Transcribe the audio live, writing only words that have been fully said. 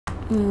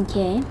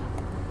Okay.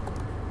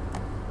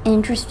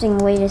 Interesting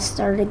way to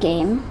start a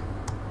game.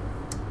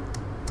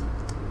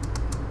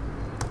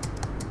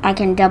 I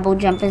can double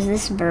jump as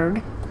this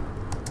bird.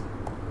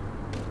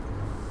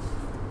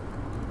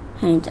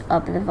 I need to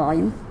up the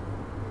volume.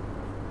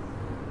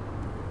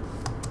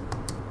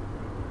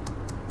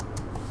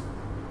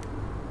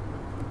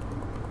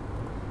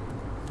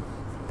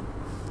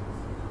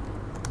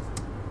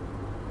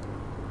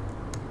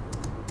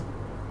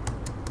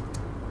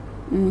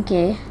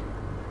 Okay.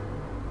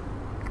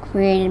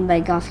 Created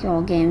by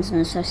Vogel Games in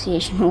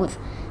association with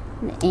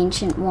the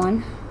Ancient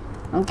One.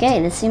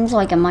 Okay, this seems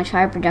like a much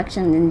higher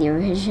production than the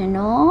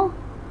original.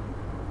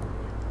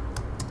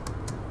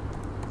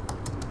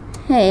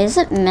 Hey, is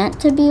it meant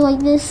to be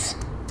like this?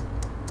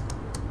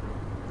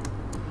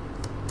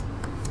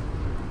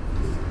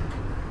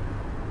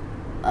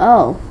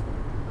 Oh.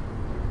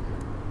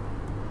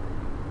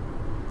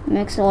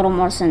 Makes a little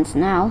more sense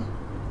now.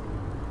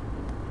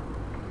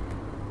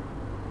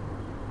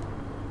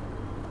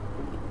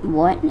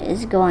 What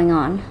is going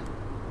on?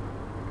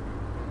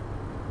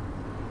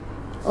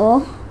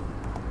 Oh.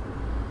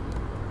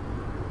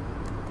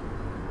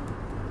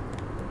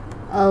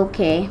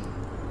 Okay.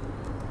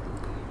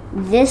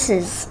 This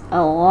is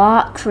a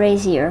lot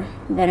crazier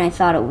than I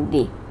thought it would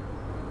be.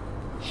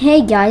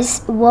 Hey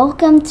guys,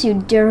 welcome to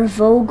Der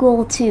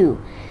Vogel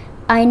 2.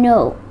 I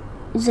know,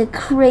 it's the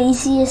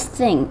craziest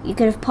thing you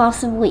could have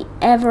possibly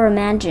ever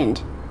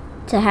imagined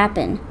to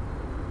happen.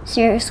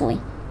 Seriously.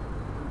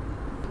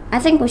 I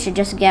think we should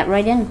just get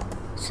right in.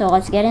 So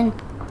let's get in.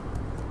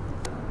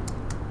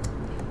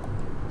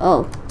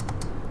 Oh.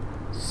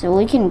 So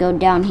we can go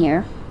down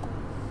here.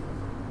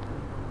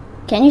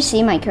 Can you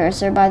see my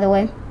cursor, by the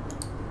way?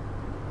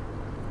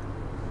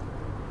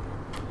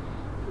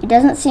 It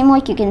doesn't seem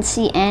like you can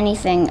see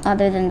anything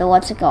other than the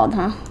what's it called,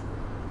 huh?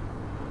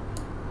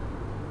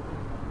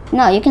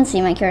 No, you can see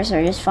my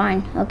cursor just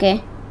fine.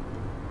 Okay.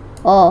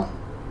 Oh.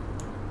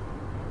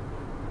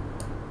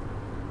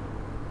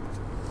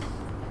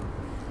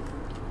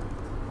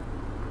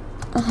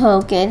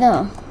 Okay,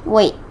 though.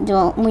 Wait,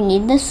 do we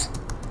need this?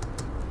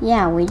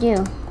 Yeah, we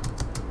do.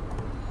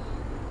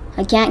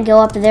 I can't go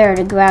up there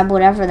to grab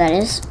whatever that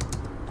is.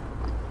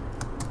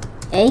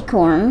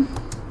 Acorn.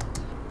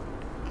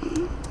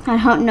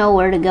 I don't know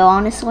where to go,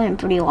 honestly. I'm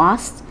pretty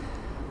lost.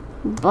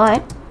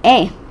 But,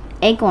 hey,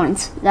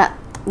 acorns. That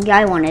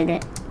guy wanted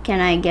it. Can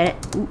I get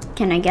it?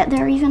 Can I get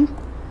there even?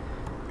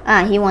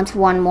 Ah, he wants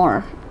one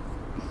more.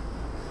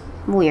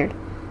 Weird.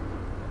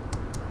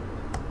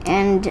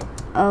 And,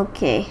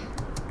 okay.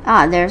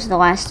 Ah, there's the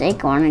last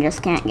acorn. I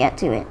just can't get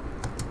to it.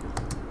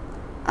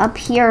 Up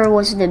here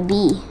was the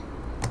bee.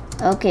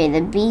 Okay,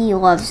 the bee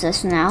loves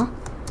us now.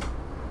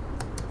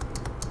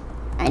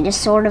 I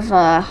just sort of,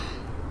 I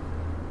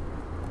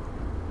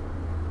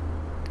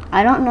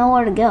don't know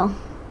where to go,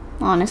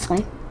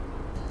 honestly.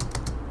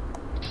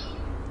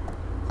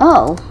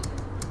 Oh,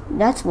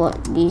 that's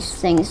what these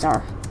things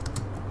are.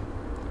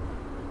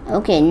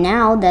 Okay,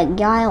 now that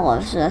guy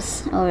loves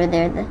us over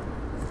there.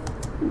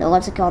 The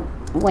what's it called?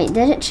 Wait,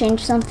 did it change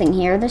something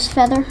here, this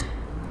feather?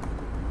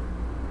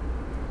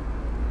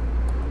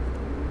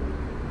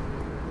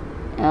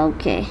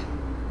 Okay.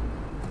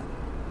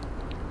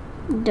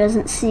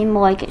 Doesn't seem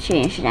like it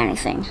changed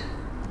anything.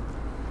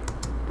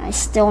 I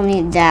still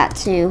need that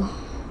too.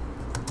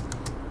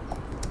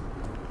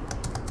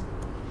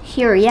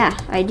 Here, yeah,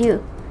 I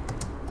do.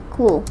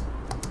 Cool.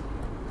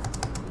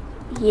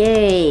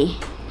 Yay.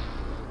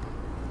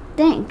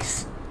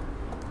 Thanks.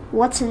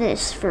 What's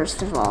this,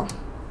 first of all?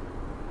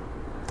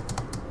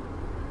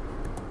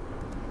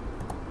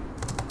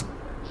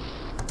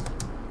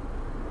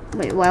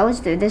 Wait, why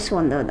was there this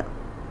one though?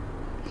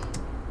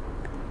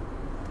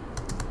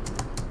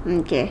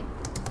 Okay.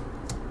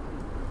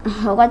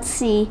 Let's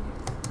see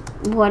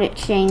what it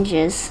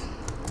changes.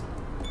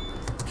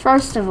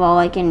 First of all,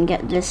 I can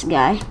get this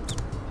guy.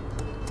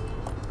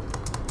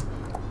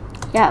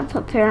 Yep,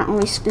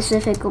 apparently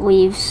specific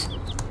leaves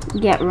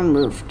get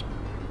removed.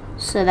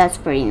 So that's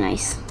pretty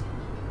nice.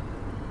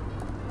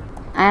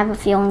 I have a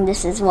feeling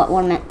this is what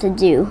we're meant to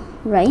do,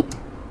 right?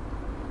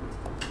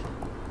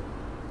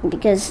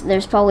 Because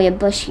there's probably a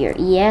bush here.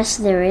 Yes,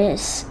 there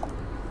is.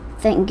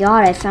 Thank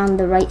God I found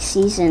the right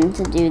season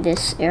to do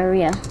this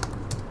area.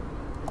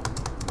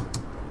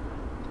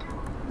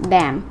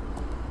 Bam.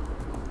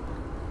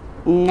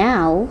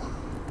 Now,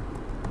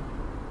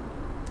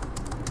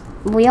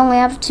 we only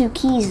have 2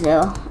 keys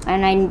though,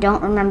 and I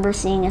don't remember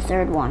seeing a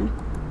third one.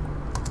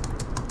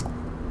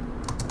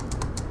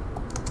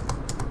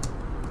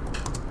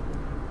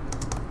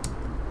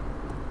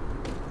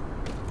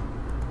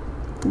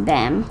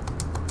 Bam.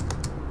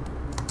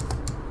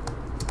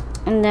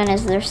 And then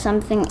is there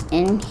something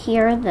in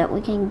here that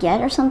we can get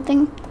or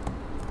something?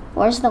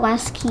 Where's the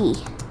last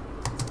key?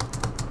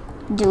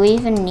 Do we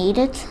even need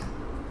it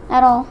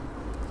at all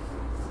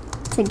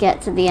to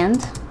get to the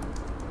end?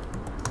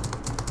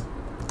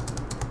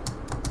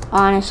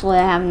 Honestly,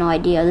 I have no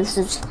idea. This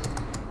is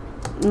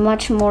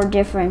much more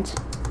different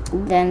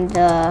than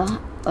the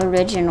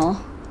original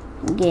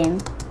game.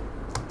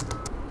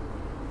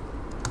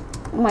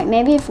 Wait,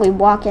 maybe if we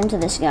walk into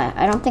this guy.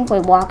 I don't think we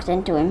walked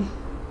into him.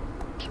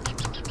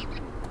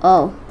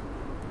 Oh.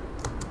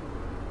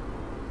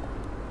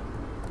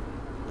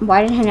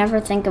 Why did I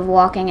never think of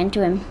walking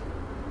into him?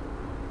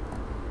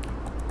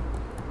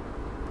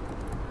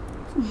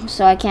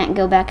 So I can't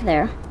go back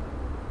there.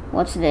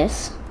 What's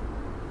this?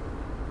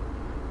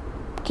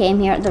 Came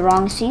here at the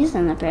wrong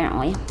season,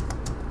 apparently.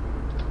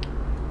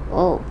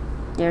 Oh,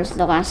 there's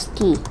the last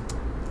key.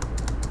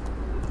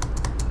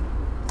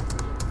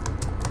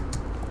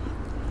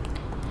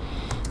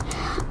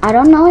 I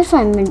don't know if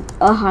I'm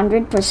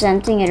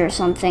 100%ing it or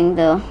something,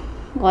 though.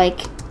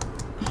 Like,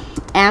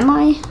 am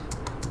I?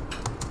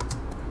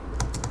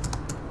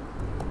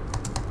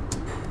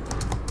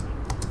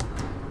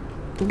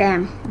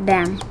 Bam,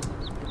 bam.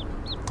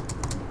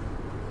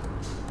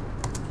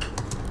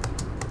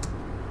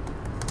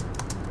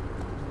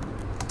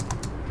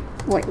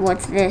 Wait,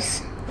 what's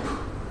this?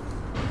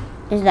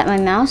 Is that my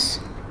mouse?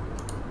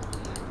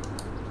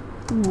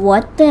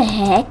 What the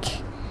heck?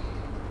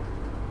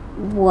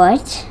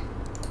 What?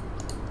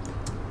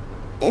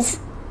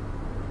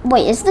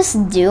 Wait, is this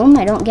Doom?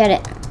 I don't get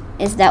it.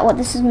 Is that what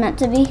this is meant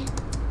to be?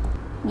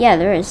 Yeah,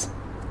 there is.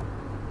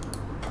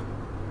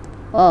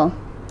 Oh.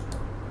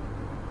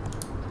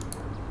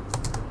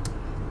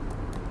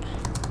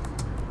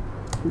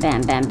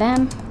 Bam, bam,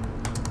 bam.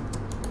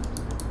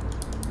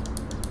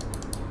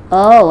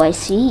 Oh, I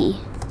see.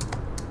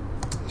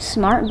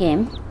 Smart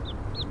game.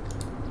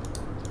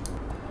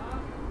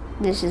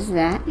 This is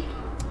that.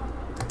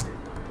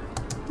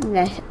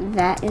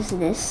 That is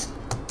this.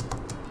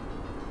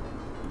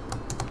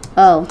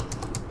 Oh,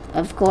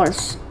 of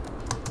course.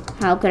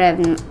 How could I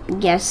have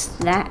guessed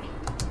that?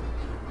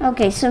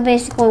 Okay, so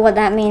basically what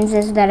that means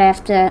is that I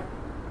have to...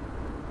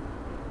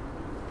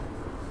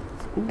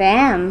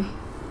 Bam.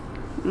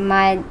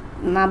 My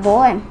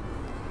boy.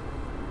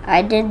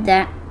 I did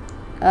that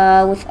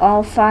with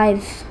all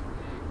 5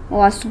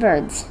 lost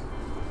birds.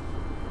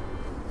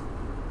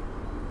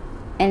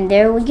 And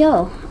there we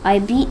go. I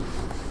beat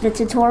the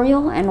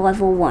tutorial and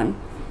level 1.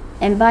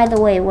 And by the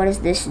way, what does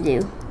this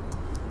do?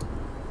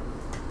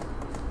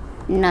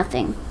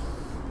 Nothing.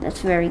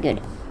 That's very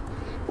good.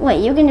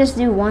 Wait, you can just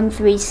do 1,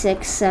 3,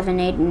 6, 7,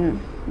 8,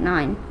 and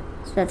 9.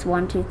 So that's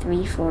 1, 2,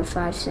 3, 4,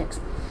 5, 6.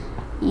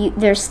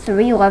 There's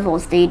 3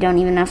 levels that you don't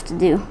even have to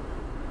do.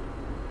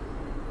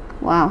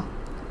 Wow.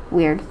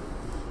 Weird.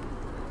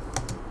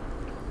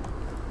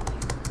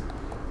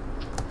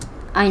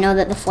 I know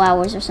that the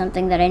flowers are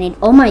something that I need.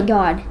 Oh my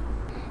god.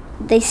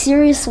 They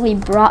seriously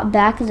brought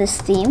back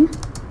this theme?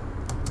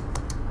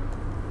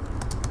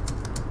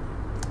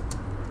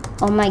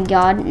 Oh my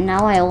god,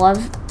 now I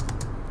love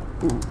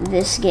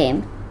this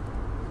game.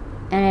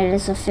 And it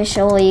is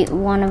officially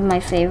one of my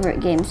favorite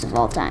games of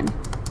all time.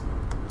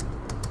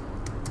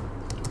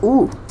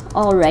 Ooh,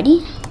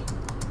 already?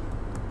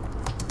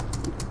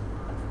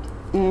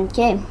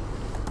 Okay.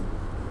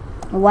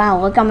 Wow,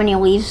 look how many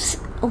leaf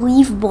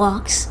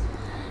blocks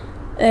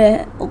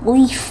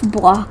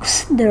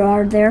there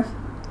are there.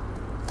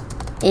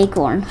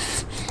 Acorn.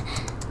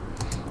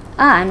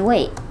 And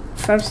wait.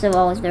 First of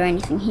all, is there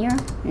anything here?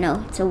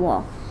 No, it's a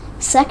wall.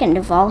 Second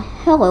of all,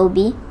 hello,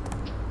 bee.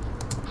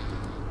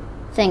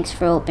 Thanks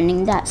for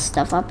opening that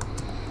stuff up.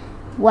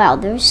 Wow,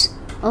 there's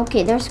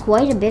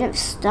quite a bit of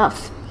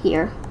stuff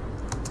here.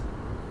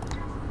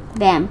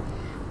 Bam.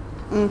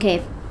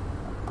 Okay.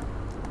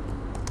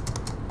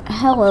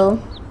 Hello.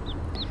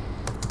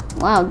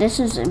 Wow, this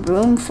is a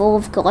room full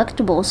of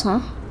collectibles,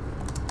 huh?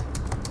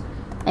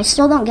 I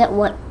still don't get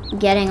what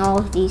getting all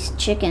of these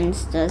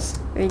chickens does,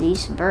 or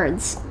these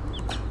birds.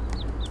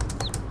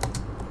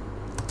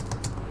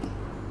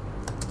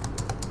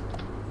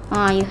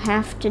 You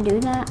have to do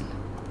that?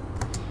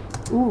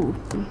 Ooh.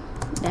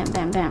 Bam,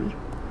 bam, bam.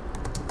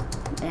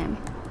 Bam.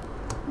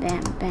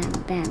 Bam, bam,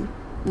 bam.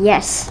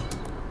 Yes.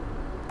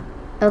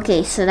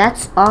 Okay, so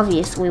that's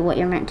obviously what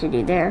you're meant to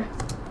do there.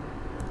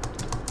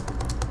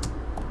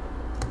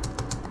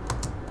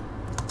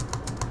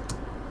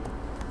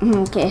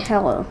 Okay,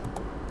 hello.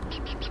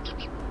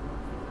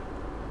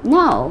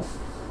 No.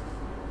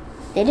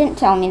 They didn't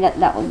tell me that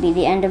that would be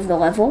the end of the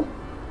level.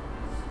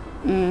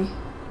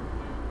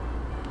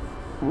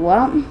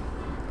 Well,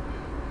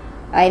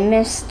 I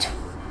missed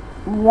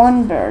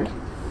 1 bird.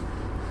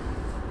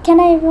 Can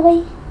I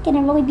really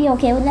be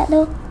okay with that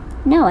though?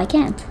 No, I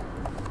can't.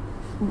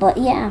 But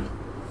yeah,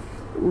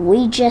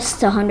 we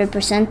just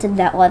 100%ed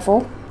that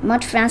level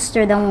much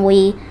faster than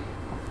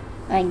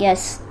I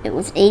guess it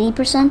was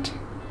 80%,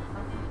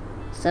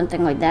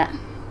 something like that.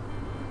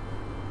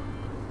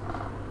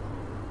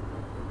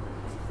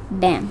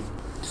 Bam.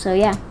 So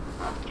yeah.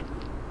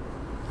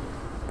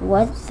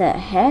 What the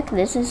heck?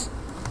 This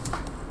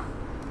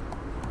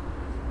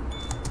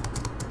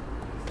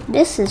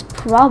is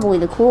probably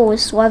the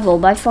coolest level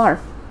by far.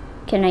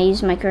 Can I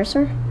use my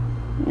cursor?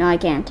 No, I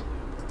can't.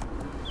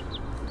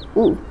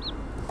 Ooh.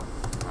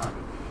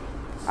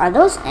 Are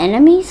those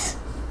enemies?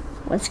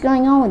 What's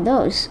going on with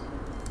those?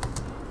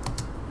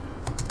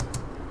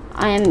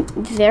 I am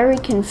very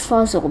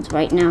confuzzled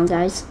right now,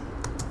 guys.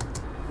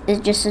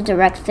 It's just a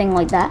direct thing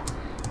like that.